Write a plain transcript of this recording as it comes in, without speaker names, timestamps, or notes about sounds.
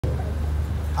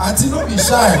Auntie, don't be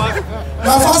shy. You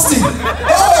are fasting.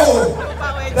 Oh,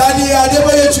 Daddy, are they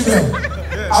my children?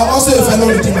 I'm also a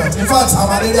fellow redeemer. In fact, I'm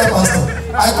an area pastor.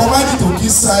 I command you to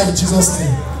kiss her in Jesus'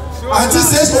 name. Auntie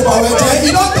says, you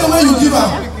don't know when you give her.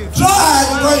 Try,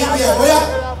 you know it here.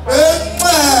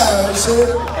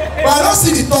 But I don't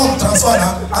see the tongue transfer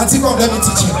now. Auntie, come, let me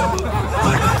teach you.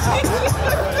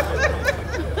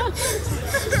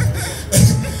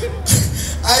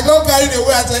 I got carried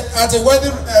away at a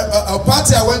wedding, a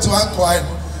party I went to Anchor.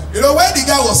 You know, when the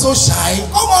guy was so shy,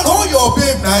 come on, hold your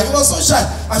babe now. He was so shy.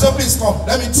 I said, please come,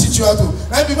 let me teach you how to.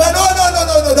 And people, no,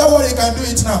 don't worry, you can do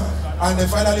it now. And they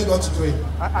finally got to do it.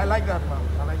 I like that, man.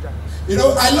 I like that. You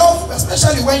know, I love,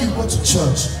 especially when you go to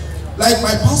church. Like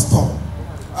my pastor,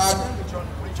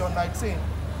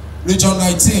 Region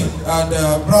 19, and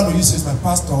Brown Oyusu is my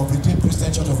pastor of Redeemed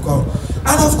Christian Church of God.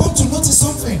 And I've come to notice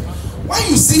something. When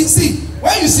you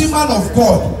see man of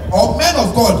God or men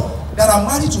of God that are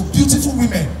married to beautiful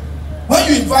women, when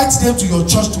you invite them to your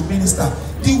church to minister,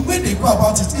 the way they go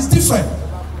about it is different.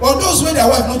 But those when their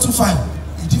wife not too fine,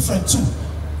 it's different too.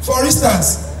 For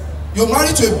instance, you're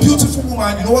married to a beautiful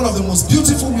woman, you know, one of the most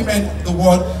beautiful women in the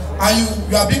world,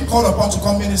 and you are being called upon to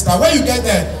come minister. When you get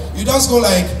there, you just go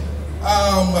like,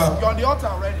 you're on the altar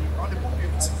already, on the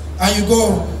pulpit. And you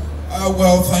go,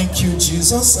 well, thank you,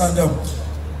 Jesus. And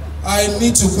I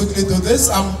need to quickly do this.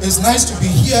 It's nice to be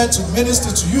here to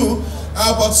minister to you.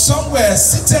 But somewhere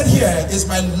seated here is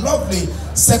my lovely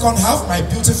second half, my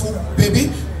beautiful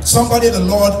baby. Somebody the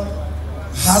Lord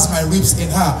has my ribs in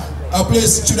her.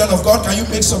 Please, children of God, can you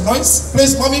make some noise?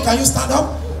 Please, mommy, can you stand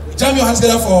up? Jam your hands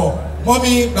together for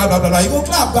mommy, blah, blah, blah, blah. You go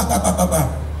clap, blah, blah, blah, blah, blah.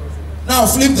 Now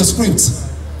flip the script.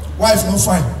 Wife, no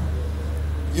fine.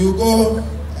 You go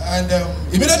and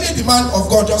immediately the man of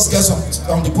God just gets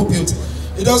on the pulpit.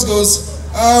 He just goes,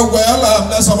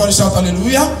 let somebody shout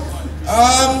hallelujah.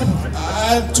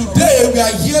 Today we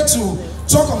are here to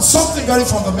talk on something very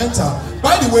fundamental.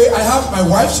 By the way, I have my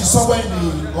wife. She's somewhere in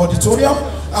the auditorium.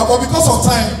 But because of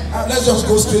time, let's just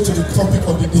go straight to the topic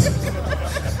of the day.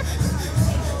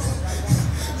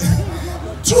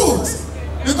 Truth.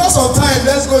 Because of time,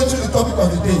 let's go into the topic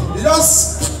of the day. They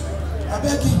just, I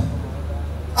beg you.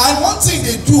 And one thing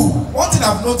they do, one thing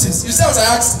I've noticed, you see as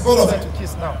I asked both of them to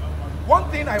kiss now. One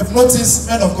thing I've noticed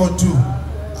men of God do,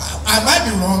 I might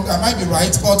be wrong, I might be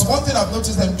right, but one thing I've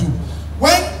noticed them do,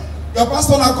 when your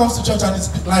pastor now comes to church and it's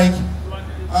like,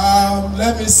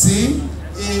 let me see.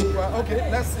 Okay,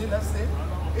 let's see.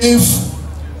 If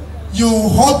you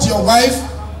hug your wife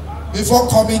before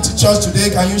coming to church today,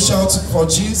 can you shout for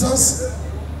Jesus?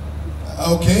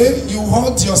 Okay, you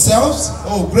hugged yourselves?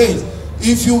 Oh, great.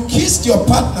 If you kissed your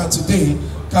partner today,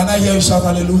 can I hear you shout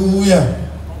hallelujah?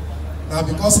 Now,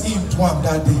 because he dwam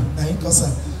that day,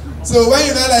 so when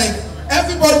you know, like,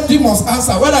 everybody must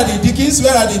answer. Where are the deacons?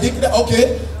 Where are the deacons?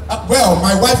 Okay, well,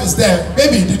 my wife is there.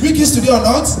 Baby, did we kiss today or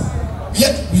not?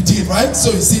 Yeah, we did, right?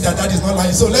 So you see that is not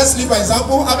lying. So let's leave by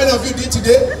example. How many of you did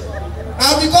today?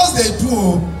 Now, because they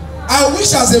do, I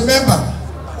wish as a member,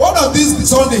 one of these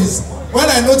Sundays, when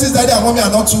I notice that their mommy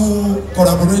are not too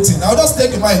collaborating, I'll just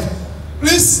take the mic.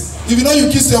 Please, if you know you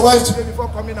kissed your wife today before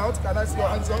coming out, can I see your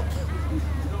hands up?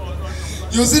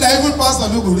 You see that even pastor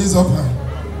will raise up her.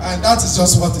 And that is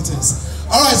just what it is.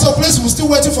 Alright, so please, we're still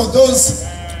waiting for those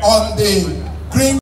on the green